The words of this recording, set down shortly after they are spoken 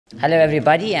Hello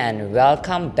everybody and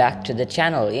welcome back to the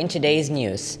channel. In today's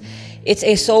news, it's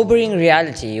a sobering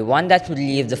reality, one that would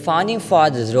leave the founding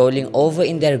fathers rolling over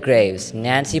in their graves,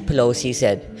 Nancy Pelosi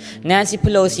said. Nancy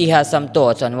Pelosi has some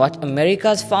thoughts on what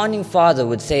America's founding father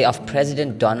would say of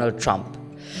President Donald Trump.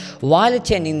 While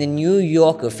attending the New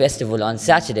Yorker Festival on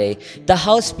Saturday, the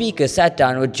House Speaker sat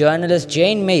down with journalist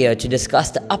Jane Mayer to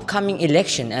discuss the upcoming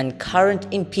election and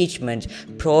current impeachment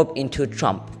probe into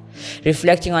Trump.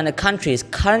 Reflecting on the country's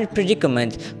current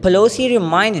predicament, Pelosi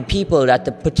reminded people that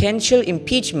the potential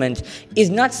impeachment is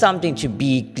not something to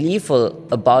be gleeful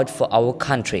about for our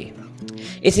country.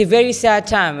 It's a very sad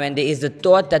time when there is the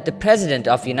thought that the President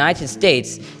of the United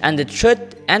States, and the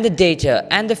truth and the data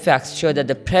and the facts show that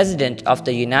the President of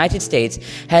the United States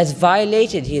has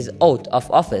violated his oath of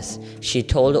office, she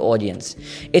told the audience.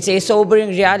 It's a sobering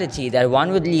reality that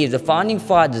one would leave the founding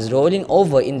fathers rolling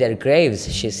over in their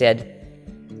graves, she said.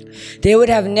 They would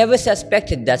have never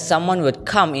suspected that someone would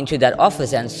come into that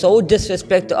office and so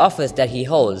disrespect the office that he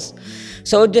holds,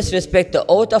 so disrespect the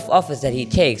oath of office that he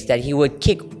takes, that he would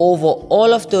kick over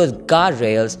all of those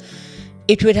guardrails.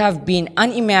 It would have been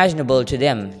unimaginable to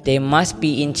them. They must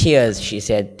be in tears, she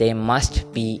said. They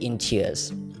must be in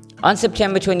tears. On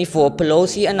September 24,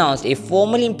 Pelosi announced a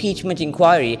formal impeachment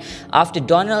inquiry after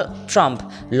Donald Trump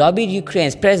lobbied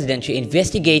Ukraine's president to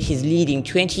investigate his leading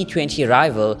 2020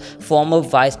 rival, former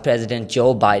Vice President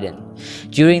Joe Biden.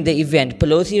 During the event,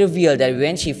 Pelosi revealed that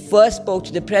when she first spoke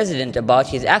to the president about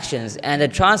his actions and the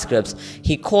transcripts,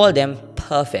 he called them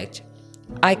perfect.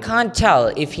 I can't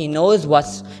tell if he knows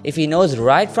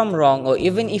right from wrong or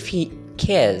even if he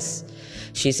cares.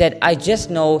 She said, I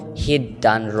just know he'd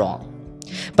done wrong.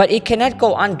 But it cannot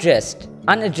go unaddressed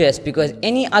because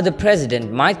any other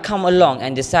president might come along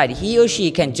and decide he or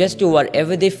she can just do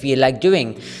whatever they feel like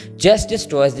doing. Just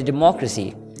destroys the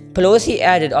democracy. Pelosi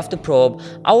added of the probe,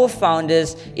 our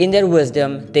founders, in their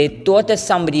wisdom, they thought that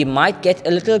somebody might get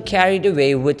a little carried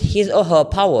away with his or her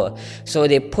power, so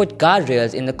they put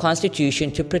guardrails in the Constitution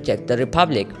to protect the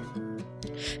Republic.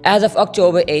 As of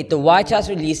October 8, the White House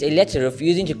released a letter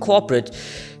refusing to cooperate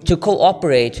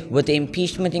with the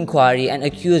impeachment inquiry and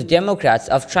accused Democrats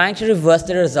of trying to reverse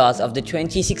the results of the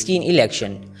 2016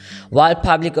 election. While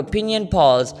public opinion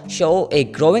polls show a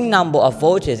growing number of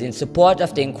voters in support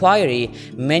of the inquiry,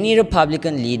 many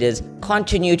Republican leaders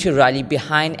continue to rally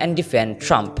behind and defend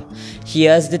Trump.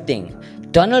 Here's the thing.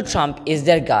 Donald Trump is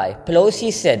their guy,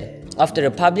 Pelosi said of the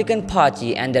Republican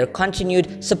Party and their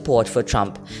continued support for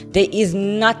Trump. There is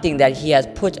nothing that he has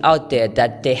put out there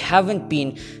that they haven't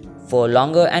been for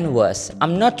longer and worse.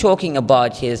 I'm not talking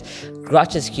about his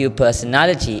grotesque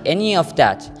personality, any of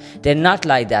that. They're not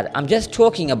like that. I'm just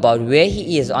talking about where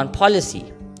he is on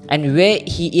policy. And where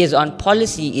he is on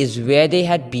policy is where they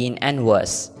had been and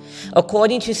worse.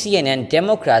 According to CNN,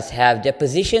 Democrats have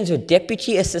depositions with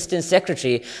Deputy Assistant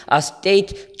Secretary of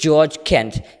State George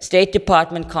Kent, State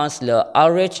Department Counselor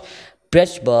Ulrich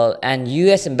Brechbuhl, and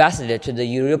U.S. Ambassador to the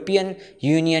European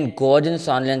Union Gordon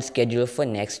Sondland scheduled for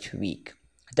next week.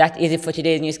 That is it for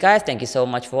today's news, guys. Thank you so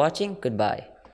much for watching. Goodbye.